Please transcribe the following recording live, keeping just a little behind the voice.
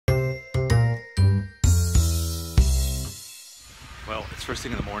Well, it's first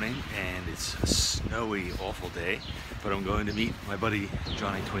thing in the morning and it's a snowy, awful day, but I'm going to meet my buddy,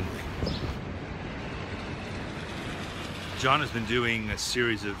 Jonny Twingley. John has been doing a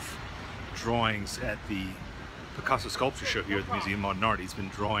series of drawings at the Picasso sculpture show here at the Museum of Modern Art. He's been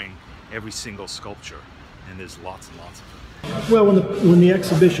drawing every single sculpture, and there's lots and lots of them. Well, when the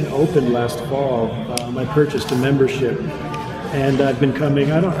exhibition opened last fall, I purchased a membership, and I've been coming.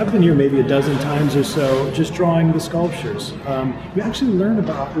 I've been here maybe a dozen times or so, just drawing the sculptures. You actually learn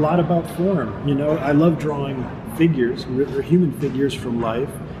a lot about form. You know, I love drawing figures, or human figures from life,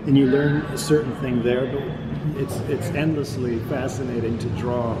 and you learn a certain thing there. But it's endlessly fascinating to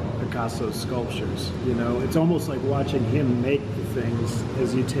draw Picasso's sculptures. You know, it's almost like watching him make the things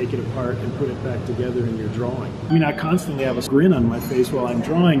as you take it apart and put it back together in your drawing. I mean, I constantly have a grin on my face while I'm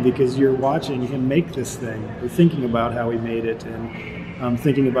drawing because you're watching him make this thing. You're thinking about how he made it, and I'm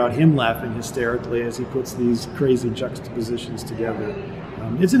thinking about him laughing hysterically as he puts these crazy juxtapositions together.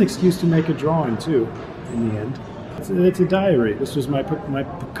 It's an excuse to make a drawing too, in the end. It's a diary. This was my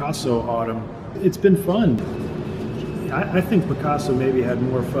Picasso autumn. It's been fun. I think Picasso maybe had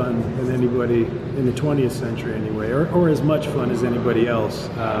more fun than anybody in the 20th century anyway, or as much fun as anybody else.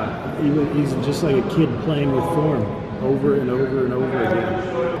 He's just like a kid playing with form over and over and over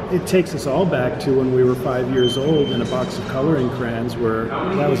again. It takes us all back to when we were 5 years old in a box of coloring crayons where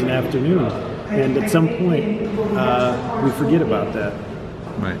that was an afternoon. And at some point, we forget about that.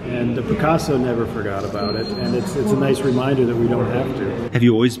 Right. And Picasso never forgot about it, and it's a nice reminder that we don't have to. Have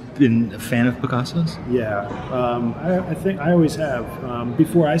you always been a fan of Picasso's? Yeah, I think I always have.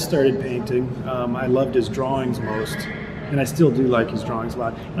 Before I started painting, I loved his drawings most, and I still do like his drawings a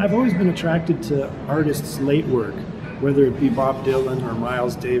lot. And I've always been attracted to artists' late work, whether it be Bob Dylan or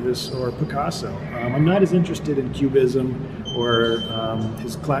Miles Davis or Picasso. I'm not as interested in Cubism or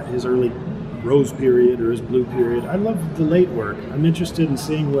his early Rose period or his Blue period. I love the late work. I'm interested in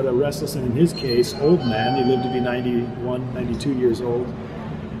seeing what a restless, and in his case, old man, he lived to be 91, 92 years old,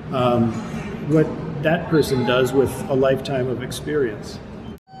 what that person does with a lifetime of experience.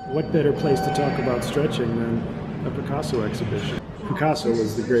 What better place to talk about stretching than a Picasso exhibition? Picasso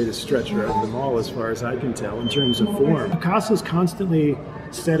was the greatest stretcher of them all, as far as I can tell, in terms of form. Picasso's constantly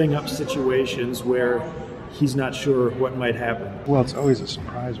setting up situations where he's not sure what might happen. Well, it's always a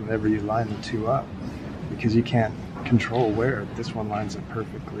surprise whenever you line the two up, because you can't control where this one lines up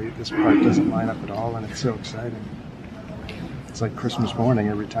perfectly, this part doesn't line up at all, and it's so exciting. It's like Christmas morning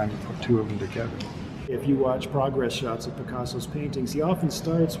every time you put two of them together. If you watch progress shots of Picasso's paintings, he often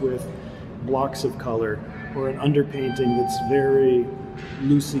starts with blocks of color or an underpainting that's very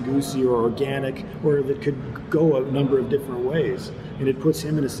loosey-goosey or organic, or that could go a number of different ways. And it puts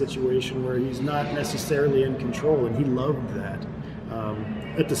him in a situation where he's not necessarily in control, and he loved that.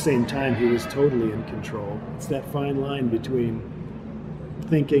 At the same time, he was totally in control. It's that fine line between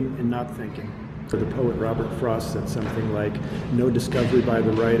thinking and not thinking. The poet Robert Frost said something like, "No discovery by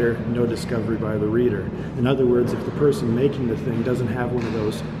the writer, no discovery by the reader." In other words, if the person making the thing doesn't have one of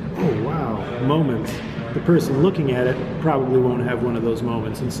those, "Oh wow," moments, the person looking at it probably won't have one of those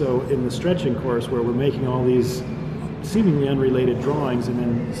moments. And so in the stretching course, where we're making all these seemingly unrelated drawings and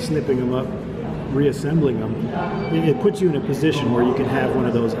then snipping them up, reassembling them, it puts you in a position where you can have one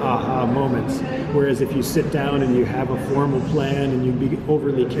of those aha moments. Whereas if you sit down and you have a formal plan and you be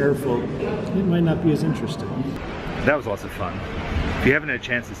overly careful, it might not be as interesting. That was lots of fun. If you haven't had a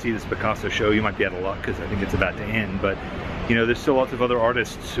chance to see this Picasso show, you might be out of luck because I think it's about to end. But you know, there's still lots of other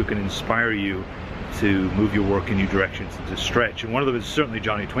artists who can inspire you to move your work in new directions and to stretch. And one of them is certainly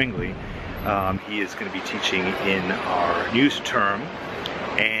Jonny Twingley. He is going to be teaching in our new term,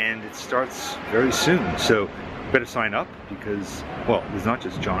 and it starts very soon. So you better sign up because, well, there's not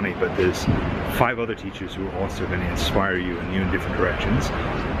just Jonny, but there's 5 other teachers who are also going to inspire you in new and different directions.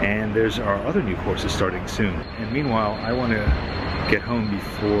 And there's our other new courses starting soon. And meanwhile, I want to get home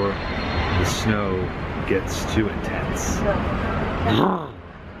before the snow gets too intense.